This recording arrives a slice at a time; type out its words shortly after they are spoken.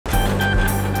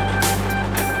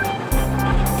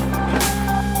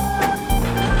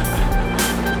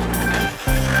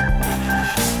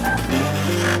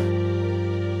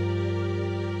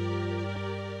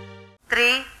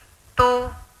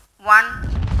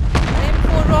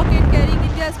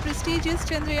prestigious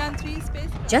Chandrayaan 3 space.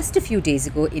 Just a few days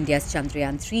ago, India's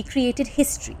Chandrayaan 3 created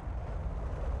history.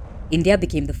 India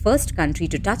became the first country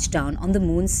to touch down on the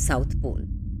moon's south pole.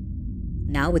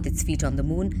 Now, with its feet on the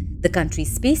moon, the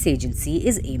country's space agency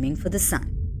is aiming for the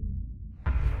sun.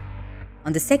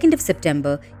 On the 2nd of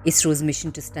September, ISRO's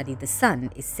mission to study the sun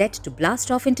is set to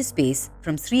blast off into space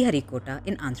from Sriharikota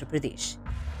in Andhra Pradesh.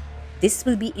 This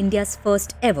will be India's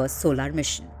first ever solar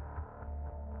mission.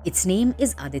 Its name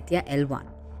is Aditya L1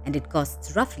 and it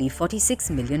costs roughly $46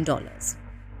 million.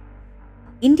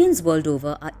 Indians world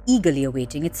over are eagerly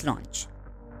awaiting its launch.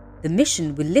 The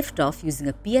mission will lift off using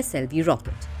a PSLV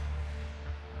rocket.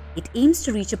 It aims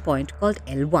to reach a point called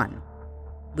L1,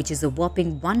 which is a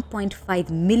whopping 1.5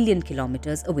 million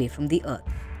kilometers away from the Earth.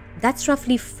 That's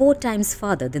roughly 4 times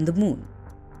farther than the moon.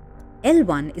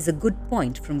 L1 is a good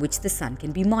point from which the sun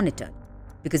can be monitored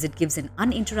because it gives an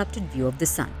uninterrupted view of the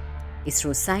sun.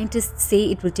 ISRO scientists say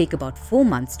it will take about 4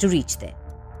 months to reach there.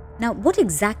 Now, what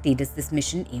exactly does this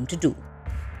mission aim to do?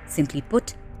 Simply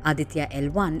put, Aditya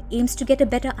L1 aims to get a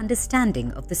better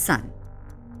understanding of the sun.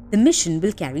 The mission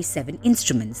will carry 7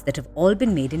 instruments that have all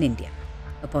been made in India.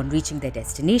 Upon reaching their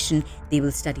destination, they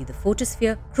will study the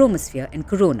photosphere, chromosphere and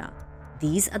corona.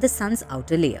 These are the sun's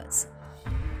outer layers.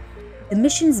 The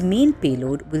mission's main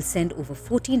payload will send over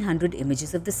 1,400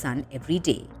 images of the sun every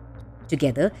day.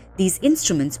 Together, these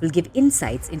instruments will give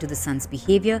insights into the sun's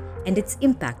behavior and its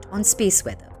impact on space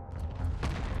weather.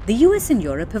 The US and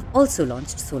Europe have also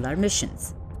launched solar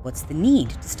missions. What's the need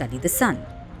to study the sun?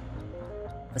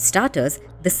 For starters,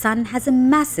 the sun has a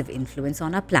massive influence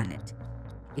on our planet.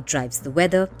 It drives the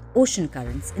weather, ocean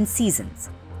currents, and seasons.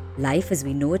 Life as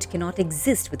we know it cannot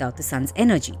exist without the sun's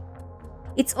energy.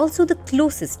 It's also the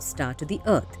closest star to the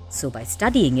Earth, so by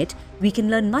studying it, we can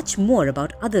learn much more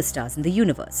about other stars in the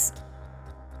universe.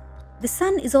 The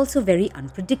sun is also very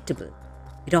unpredictable.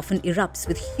 It often erupts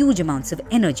with huge amounts of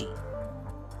energy.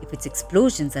 If its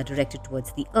explosions are directed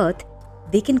towards the Earth,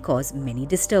 they can cause many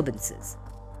disturbances.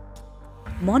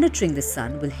 Monitoring the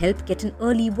sun will help get an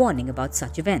early warning about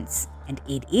such events and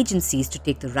aid agencies to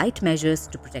take the right measures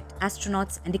to protect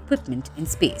astronauts and equipment in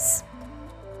space.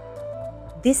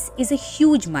 This is a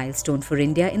huge milestone for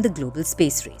India in the global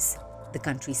space race. The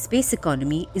country's space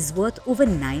economy is worth over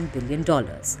 $9 billion.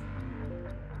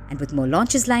 And with more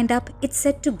launches lined up, it's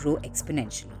set to grow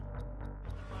exponentially.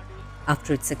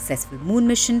 After its successful moon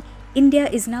mission, India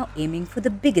is now aiming for the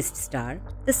biggest star,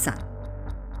 the sun.